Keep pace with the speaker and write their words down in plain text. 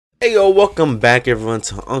Hey yo, welcome back everyone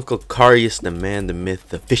to Uncle Carius, the man, the myth,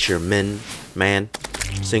 the fisherman, man,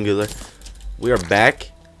 singular. We are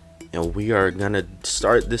back, and we are gonna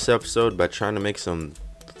start this episode by trying to make some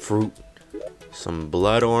fruit, some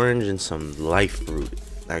blood orange and some life fruit.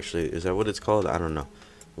 Actually, is that what it's called? I don't know.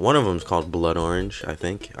 One of them's called blood orange, I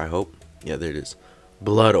think, I hope. Yeah, there it is.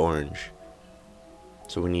 Blood orange.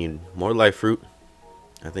 So we need more life fruit.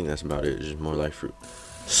 I think that's about it, just more life fruit.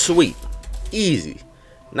 Sweet. Easy.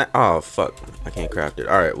 Oh fuck, I can't craft it.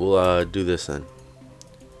 Alright, we'll do this then.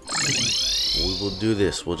 We will do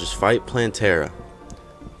this. We'll just fight Plantera.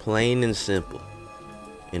 Plain and simple.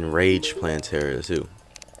 Enraged Plantera too.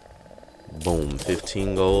 Boom,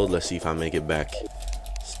 15 gold. Let's see if I make it back.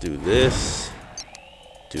 Let's do this.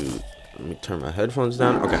 Dude, let me turn my headphones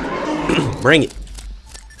down. Okay. Bring it.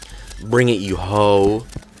 Bring it, you hoe.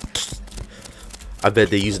 I bet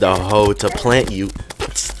they used the hoe to plant you.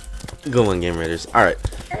 Go on, Game Raiders. Alright.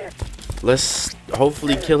 Let's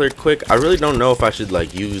hopefully kill her quick. I really don't know if I should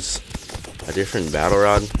like use a different battle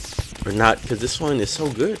rod or not, because this one is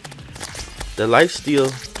so good. The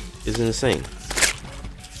lifesteal is insane.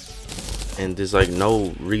 And there's like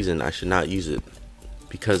no reason I should not use it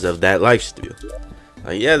because of that lifesteal.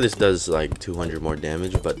 Yeah, this does like 200 more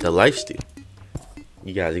damage, but the lifesteal,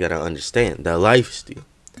 you guys gotta understand, the lifesteal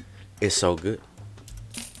is so good.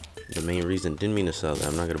 The main reason, didn't mean to sell that.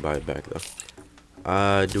 I'm not gonna buy it back though.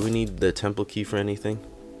 Do we need the temple key for anything?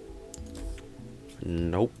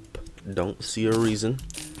 Nope. Don't see a reason.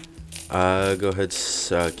 Go ahead,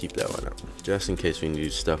 keep that one up, just in case we need to do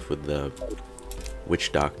stuff with the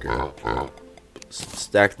witch doctor.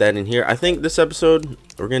 Stack that in here. I think this episode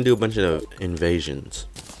we're gonna do a bunch of invasions,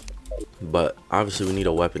 but obviously we need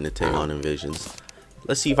a weapon to take on invasions.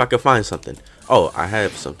 Let's see if I can find something. Oh, I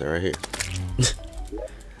have something right here.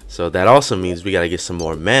 So that also means we gotta get some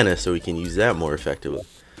more mana so we can use that more effectively.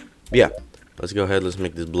 But yeah, let's go ahead. Let's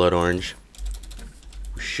make this blood orange.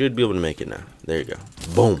 We should be able to make it now. There you go.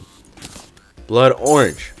 Boom. Blood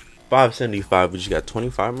orange. 575. We just got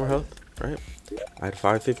 25 more health, right? I had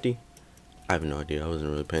 550. I have no idea. I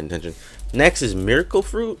wasn't really paying attention. Next is miracle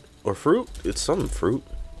fruit or fruit. It's some fruit.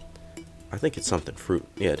 I think it's something fruit.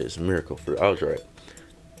 Yeah, it is miracle fruit. I was right.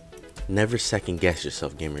 Never second guess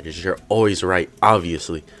yourself, Game Raiders. You're always right,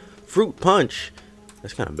 obviously. Fruit punch.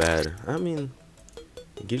 That's kind of bad. I mean,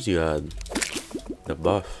 it gives you the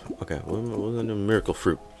buff. Okay, we're gonna do miracle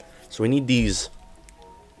fruit. So we need these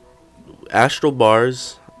astral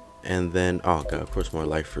bars, and then oh god, of course more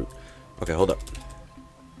life fruit. Okay, hold up.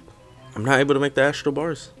 I'm not able to make the astral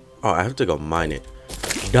bars. Oh, I have to go mine it.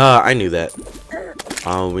 Duh, I knew that.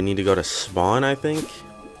 We need to go to spawn, I think.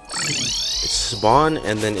 It's spawn,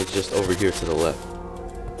 and then it's just over here to the left,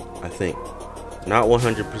 I think. Not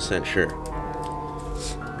 100% sure.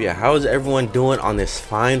 But yeah, how is everyone doing on this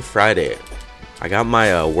fine Friday? I got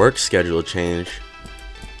my work schedule changed.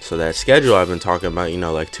 So that schedule I've been talking about, you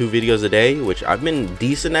know, like 2 videos a day, which I've been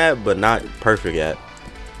decent at, but not perfect at.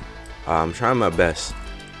 I'm trying my best.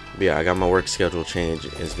 But yeah, I got my work schedule changed.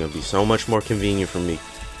 It's going to be so much more convenient for me.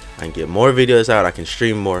 I can get more videos out. I can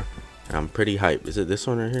stream more. And I'm pretty hyped. Is it this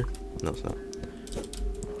one right here? No, it's not.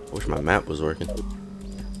 I wish my map was working.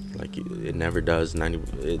 Like it never does. Like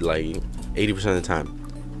 80% of the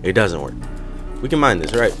time, it doesn't work. We can mine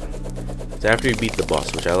this, right? It's after you beat the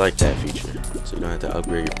boss, which I like that feature, so you don't have to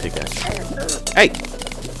upgrade your pickaxe. Hey,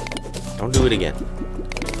 don't do it again.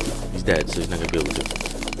 He's dead, so he's not gonna be able to do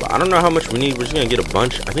it. But I don't know how much we need. We're just gonna get a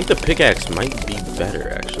bunch. I think the pickaxe might be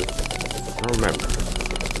better actually. I don't remember.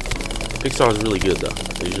 Pixar is really good though.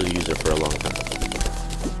 I usually use it for a long time.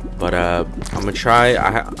 But I'm gonna try.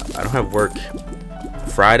 I don't have work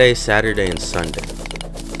Friday, Saturday, and Sunday,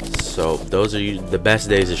 so those are the best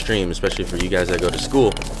days to stream, especially for you guys that go to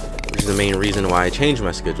school, which is the main reason why I changed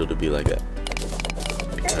my schedule to be like that,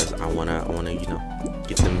 because I wanna you know,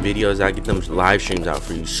 get them videos out, get them live streams out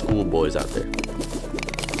for you schoolboys out there.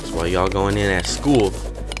 That's why y'all going in at school,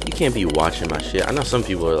 you can't be watching my shit. I know some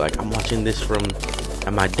people are like, I'm watching this from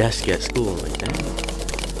at my desk at school. I'm like,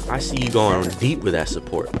 damn, I see you going deep with that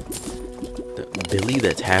support. Billy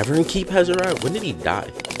the Tavern Keep has arrived. When did he die?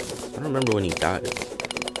 I don't remember when he died.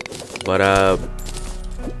 But I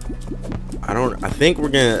think we're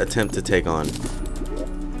gonna attempt to take on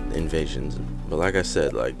invasions. But like I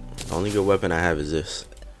said, like the only good weapon I have is this.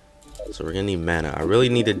 So we're gonna need mana. I really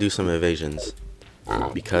need to do some invasions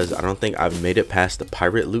because I don't think I've made it past the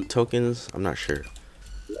pirate loot tokens. I'm not sure.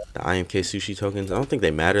 The IMK sushi tokens. I don't think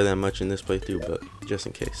they matter that much in this playthrough, but just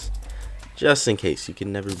in case. Just in case. You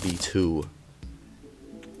can never be too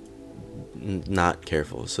not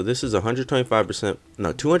careful. So this is 125%,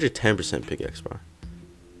 no, 210% pickaxe bar.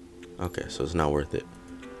 Okay, so it's not worth it.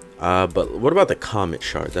 But what about the comet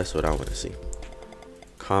shard? That's what I want to see.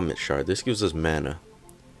 Comet shard. This gives us mana.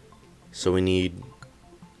 So we need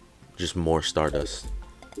just more stardust.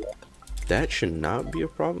 That should not be a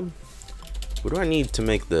problem. What do I need to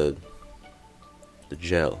make the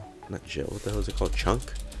gel? Not gel. What the hell is it called?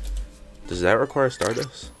 Chunk? Does that require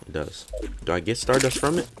stardust? It does. Do I get stardust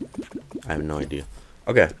from it? I have no idea.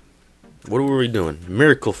 Okay. What were we doing?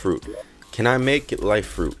 Miracle fruit. Can I make life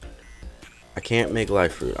fruit? I can't make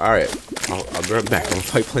life fruit. Alright. I'll be right back. I'm gonna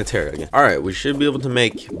fight Terraria again. Alright. We should be able to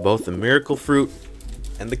make both the miracle fruit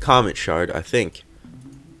and the comet shard, I think.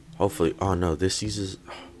 Hopefully. Oh no. This uses...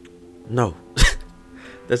 No.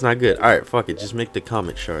 That's not good. Alright. Fuck it. Just make the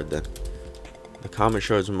comet shard then. The comet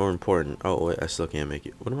shard is more important. Oh wait. I still can't make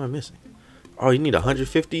it. What am I missing? Oh, you need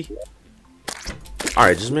 150?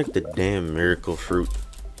 Alright. Just make the damn miracle fruit.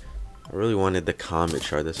 I really wanted the comet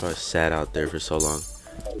shard. That's why I sat out there for so long.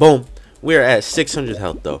 Boom. We are at 600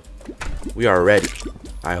 health though. We are ready.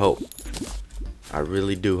 I hope. I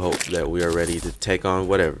really do hope that we are ready to take on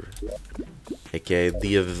whatever. AKA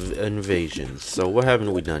the invasion. So what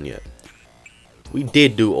haven't we done yet? We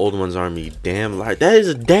did do Old One's Army. Damn lie. That is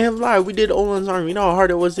a damn lie. We did Old One's Army. You know how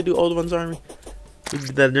hard it was to do Old One's Army? We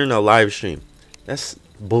did that during a live stream. That's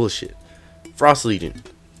bullshit. Frost Legion.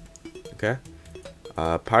 Okay.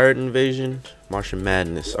 Pirate Invasion. Martian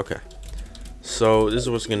Madness. Okay. So this is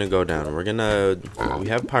what's gonna go down. We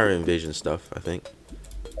have Pirate Invasion stuff, I think.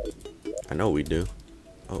 I know we do.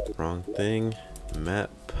 Oh, wrong thing.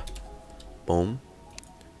 Map. Boom.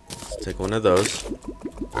 Let's take one of those.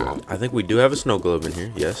 I think we do have a snow globe in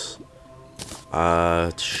here. Yes.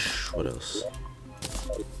 What else?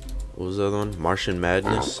 What was the other one? Martian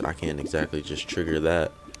Madness. I can't exactly just trigger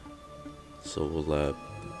that. So we'll I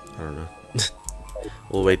don't know.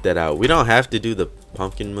 We'll wait that out. We don't have to do the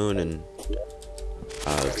pumpkin moon and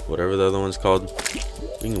whatever the other one's called.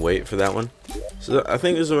 We can wait for that one. So I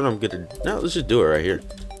think this is what I'm gonna... No, let's just do it right here.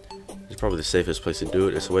 It's probably the safest place to do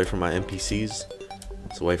it. It's away from my NPCs.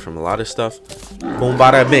 It's away from a lot of stuff. Boom,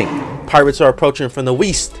 bada, bing. Pirates are approaching from the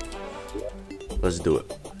west. Let's do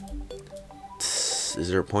it. Is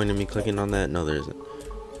there a point in me clicking on that? No, there isn't.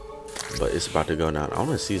 But it's about to go down. I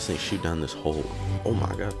want to see this thing shoot down this hole. Oh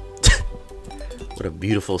my god. What a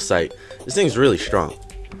beautiful sight. This thing's really strong.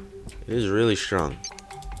 It is really strong.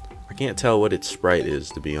 I can't tell what its sprite is,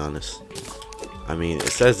 to be honest. I mean, it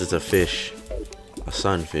says it's a fish. A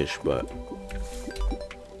sunfish, but...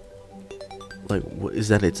 Like, what is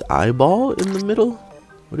that? Its eyeball in the middle?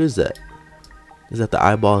 What is that? Is that the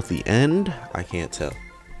eyeball at the end? I can't tell.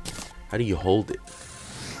 How do you hold it?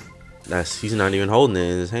 He's not even holding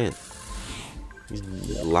it in his hand. He's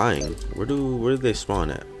lying. Where do they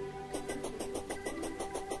spawn at?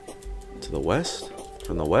 To the west?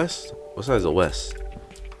 From the west? What side is the west?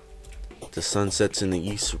 The sun sets in the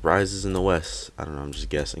east, rises in the west. I don't know, I'm just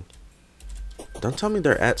guessing. Don't tell me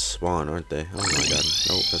they're at spawn, aren't they? Oh my god.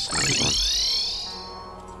 Nope, that's not spawn.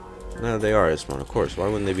 No, they are at spawn, of course. Why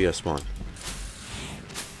wouldn't they be at spawn?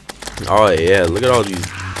 Oh yeah, look at all these...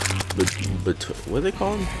 what are they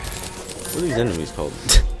called? What are these enemies called?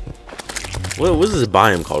 What is this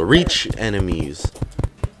biome called? Reach enemies.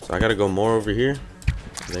 So I gotta go more over here.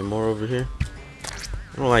 Are they more over here?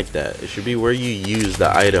 I don't like that. It should be where you use the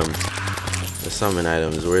item. The summon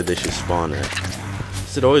item is where they should spawn at.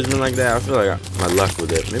 Has it always been like that? I feel like my luck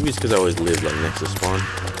with it. Maybe it's because I always lived like next to spawn.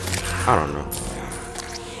 I don't know.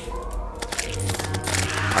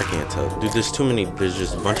 I can't tell. Dude, there's too many. There's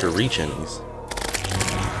just a bunch of reach enemies.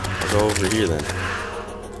 I'll go over here then.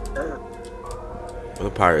 Where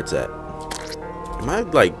the pirates at? Am I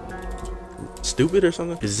like stupid or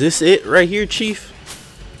something? Is this it right here, Chief?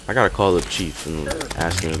 I gotta call up Chief and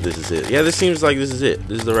ask him if this is it. Yeah, this seems like this is it.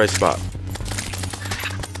 This is the right spot.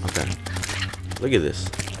 Okay. Look at this.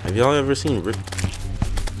 Have y'all ever seen I'm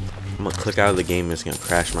gonna click out of the game and it's gonna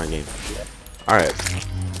crash my game. Alright.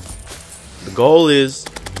 The goal is...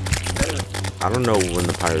 I don't know when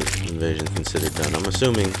the pirate invasion is considered done. I'm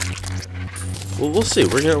assuming... Well, we'll see.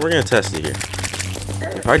 We're gonna test it here.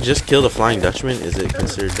 If I just kill the Flying Dutchman, is it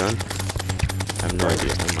considered done? I have no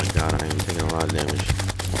idea. Oh my god, I am taking a lot of damage.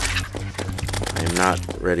 I am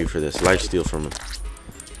not ready for this. Lifesteal from him.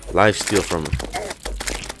 Lifesteal from him.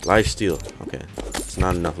 Lifesteal. Okay. It's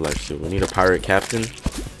not enough lifesteal. We need a pirate captain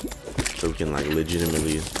so we can like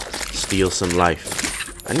legitimately steal some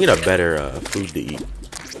life. I need a better food to eat.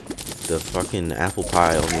 The fucking apple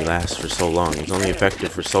pie only lasts for so long. It's only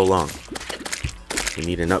effective for so long. We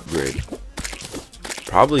need an upgrade.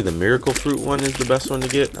 Probably the miracle fruit one is the best one to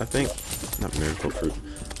get, I think. Not miracle fruit.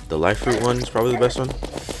 The life fruit one is probably the best one.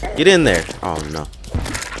 Get in there. Oh no.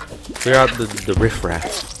 Clear out the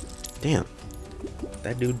riffraff. Damn.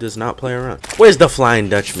 That dude does not play around. Where's the Flying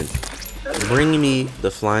Dutchman? Bring me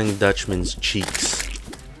the Flying Dutchman's cheeks.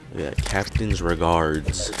 Yeah, Captain's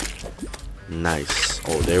regards. Nice.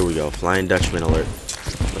 Oh, there we go. Flying Dutchman alert.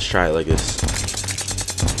 Let's try it like this.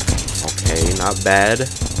 Okay, not bad.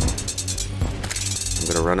 I'm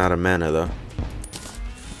gonna run out of mana though.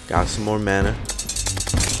 Got some more mana.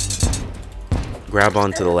 Grab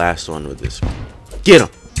onto the last one with this. Get him!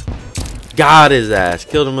 Got his ass.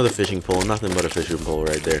 Killed him with a fishing pole. Nothing but a fishing pole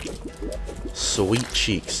right there. Sweet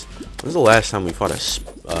cheeks. When's the last time we fought a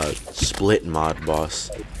split mod boss?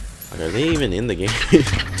 Like, are they even in the game?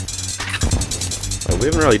 Like, we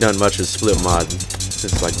haven't really done much with split mod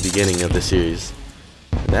since like the beginning of the series.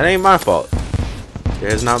 That ain't my fault. There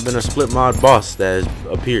has not been a split mod boss that has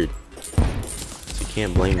appeared. So you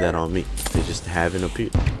can't blame that on me. They just haven't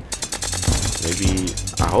appeared. Maybe,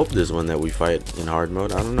 I hope there's one that we fight in hard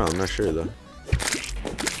mode. I don't know, I'm not sure though.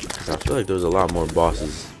 Cause I feel like there was a lot more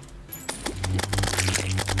bosses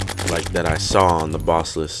like that I saw on the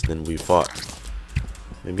boss list than we fought.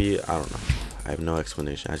 Maybe, I don't know. I have no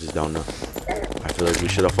explanation, I just don't know. I feel like we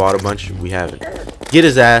should have fought a bunch, we haven't. Get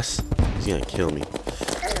his ass! He's gonna kill me.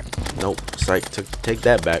 Nope, psych, take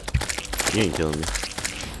that back. You ain't killing me.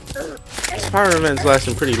 This power event's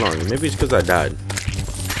lasting pretty long. Maybe it's because I died.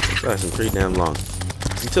 It's lasting pretty damn long.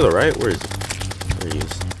 He's to the right? Where is he? There he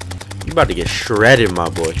is. You about to get shredded, my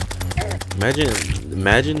boy.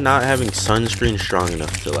 Imagine not having sunscreen strong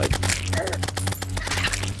enough to like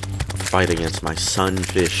fight against my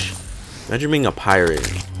sunfish. Imagine being a pirate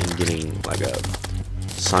and getting like a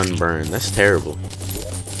sunburn. That's terrible.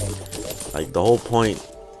 Like the whole point.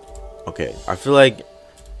 Okay, I feel like,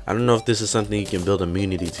 I don't know if this is something you can build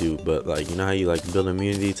immunity to, but like, you know how you like build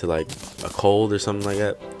immunity to like a cold or something like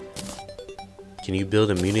that? Can you build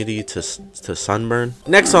immunity to sunburn?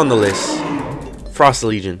 Next on the list, Frost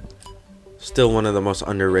Legion. Still one of the most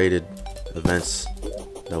underrated events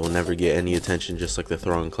that will never get any attention, just like the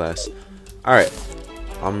throwing class. Alright,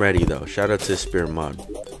 I'm ready though. Shout out to Spirit Mod.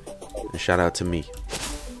 And shout out to me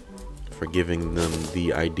for giving them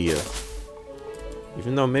the idea.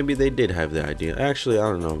 Even though maybe they did have the idea. Actually, I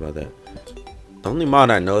don't know about that. The only mod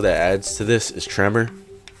I know that adds to this is Tremor.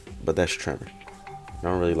 But that's Tremor. I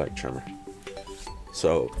don't really like Tremor.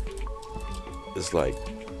 So, it's like,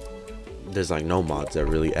 there's like no mods that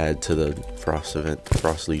really add to the Frost event,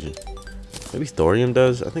 Frost Legion. Maybe Thorium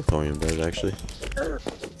does? I think Thorium does, actually.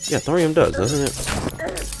 Yeah, Thorium does, doesn't it?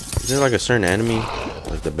 Is there like a certain enemy?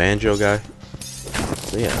 Like the Banjo guy?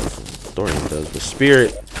 So yeah, Thorium does. But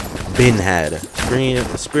Spirit been had.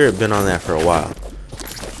 Spirit been on that for a while.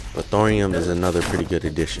 But Thorium is another pretty good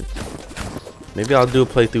addition. Maybe I'll do a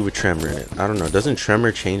playthrough with Tremor in it. I don't know. Doesn't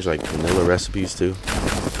Tremor change like vanilla recipes too?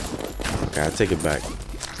 Okay, I take it back.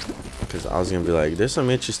 Because I was going to be like, there's some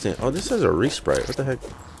interesting... Oh, this has a resprite. What the heck?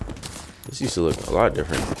 This used to look a lot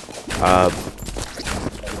different.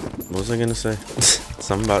 What was I going to say?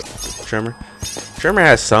 Something about Tremor. Tremor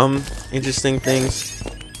has some interesting things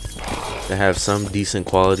that have some decent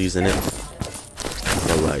qualities in it.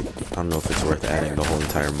 But like, I don't know if it's worth adding the whole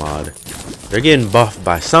entire mod. They're getting buffed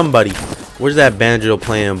by somebody. Where's that banjo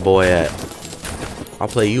playing boy at? I'll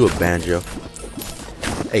play you a banjo.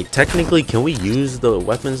 Hey, technically, can we use the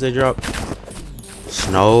weapons they drop?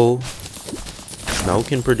 Snow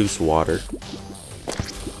can produce water.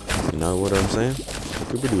 You know what I'm saying? It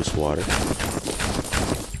can produce water.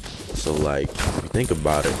 So like, if you think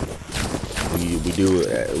about it,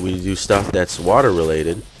 we do stuff that's water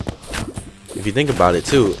related. If you think about it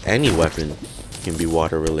too, any weapon can be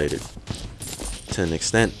water related to an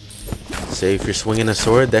extent. Say if you're swinging a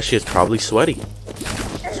sword, that shit's probably sweaty.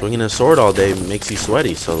 Swinging a sword all day makes you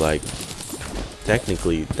sweaty, so like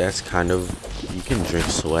technically that's kind of, you can drink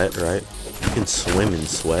sweat, right? You can swim in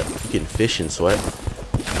sweat, you can fish in sweat.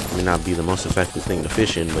 It may not be the most effective thing to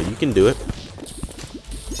fish in, but you can do it.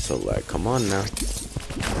 So like, come on now.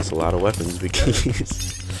 That's a lot of weapons we can use.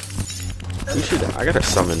 We should, I gotta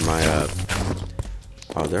summon my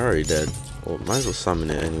oh, they're already dead. Well, might as well summon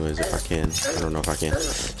it anyways if I can. I don't know if I can.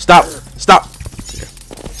 Stop! Stop! Okay.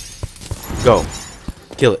 Go.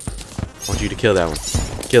 Kill it. I want you to kill that one.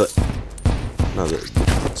 Kill it. No, the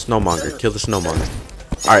snowmonger. Kill the snowmonger.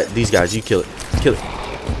 Alright, these guys, you kill it. Kill it.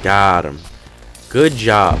 Got him. Good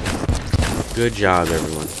job. Good job,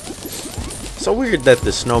 everyone. So weird that the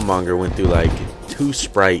snowmonger went through like 2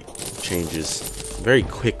 sprite changes very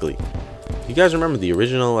quickly. You guys remember the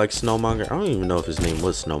original like snowmonger? I don't even know if his name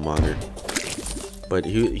was Snowmonger. But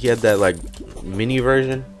he had that like mini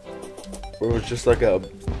version where it was just like a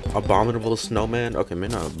abominable snowman. Okay,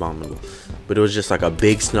 maybe not abominable, but it was just like a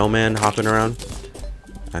big snowman hopping around.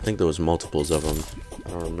 I think there was multiples of them. I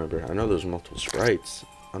don't don't remember. I know there's multiple sprites.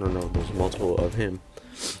 I don't know if there's multiple of him.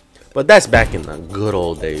 But that's back in the good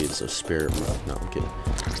old days of Spirit Mode. No, I'm kidding.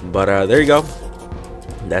 But there you go.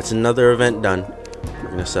 That's another event done.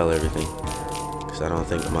 We're gonna sell everything because I don't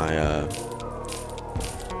think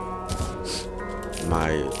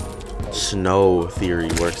my snow theory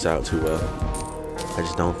works out too well. I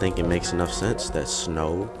just don't think it makes enough sense that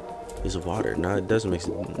snow is water. Now it does make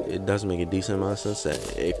a decent amount of sense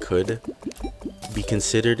that it could be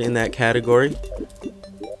considered in that category,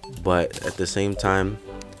 but at the same time,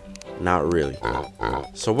 not really.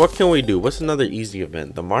 So what can we do? What's another easy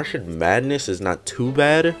event? The Martian Madness is not too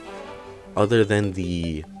bad, other than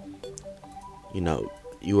the, you know,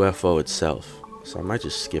 UFO itself. So I might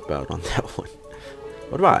just skip out on that one.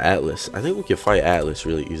 What about Atlas? I think we can fight Atlas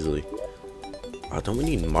really easily. Don't we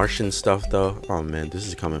need Martian stuff though? Oh man, this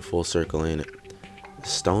is coming full circle, ain't it?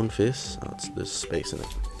 Stone fist? Oh, there's space in it.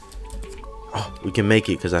 Oh, we can make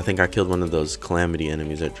it because I think I killed one of those calamity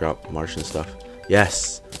enemies that drop Martian stuff.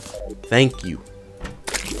 Yes. Thank you.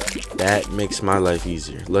 That makes my life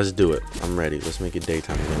easier. Let's do it. I'm ready. Let's make it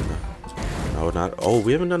daytime again though. No, not. Oh,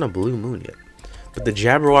 we haven't done a blue moon yet. But the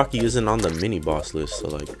Jabberwocky isn't on the mini boss list, so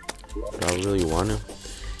like, do I really want to?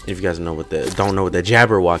 If you guys don't know what the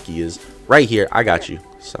Jabberwocky is, right here, I got you.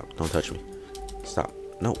 Stop. Don't touch me. Stop.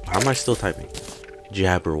 No. How am I still typing?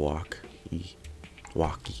 Jabberwocky.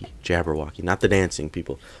 Jabberwocky. Not the dancing,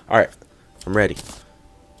 people. Alright. I'm ready.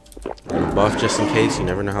 I'm gonna buff just in case. You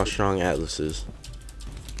never know how strong Atlas is.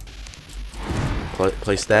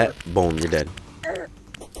 Place that. Boom. You're dead.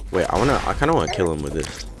 Wait. I kind of want to kill him with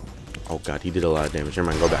this. Oh, God. He did a lot of damage. Never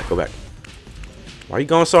mind. Go back. Go back. Why are you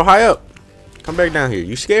going so high up? Come back down here.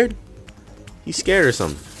 You scared? He's scared or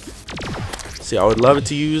something. See, I would love it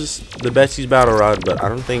to use the Betsy's Battle Rod, but I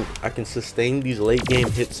don't think I can sustain these late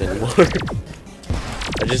game hits anymore.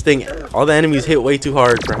 I just think all the enemies hit way too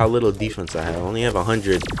hard for how little defense I have. I only have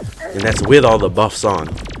 100, and that's with all the buffs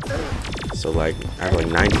on. So, like, I have like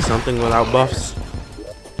 90 something without buffs.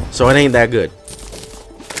 So it ain't that good.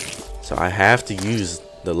 So I have to use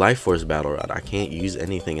the Life Force Battle Rod. I can't use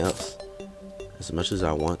anything else as much as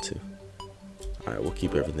I want to. Alright, we'll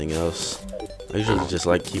keep everything else. I usually just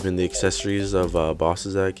like keeping the accessories of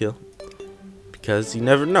bosses that I kill, because you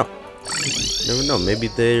never know. You never know. Maybe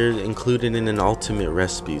they're included in an ultimate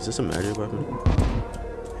recipe. Is this a magic weapon?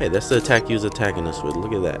 Hey, that's the attack he was attacking us with.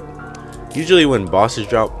 Look at that. Usually when bosses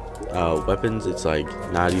drop weapons, it's like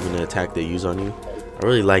not even an attack they use on you. I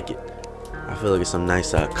really like it. I feel like it's some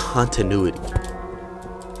nice continuity.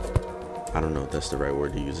 I don't know if that's the right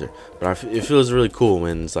word to use there, but it feels really cool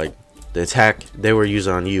when it's like the attack they were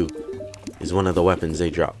using on you is one of the weapons they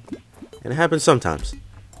drop. And it happens sometimes.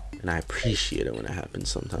 And I appreciate it when it happens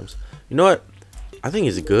sometimes. You know what? I think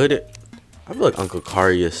it's good. I feel like Uncle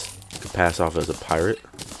Carius could pass off as a pirate.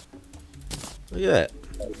 Look at that.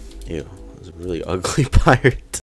 Ew. It's a really ugly pirate.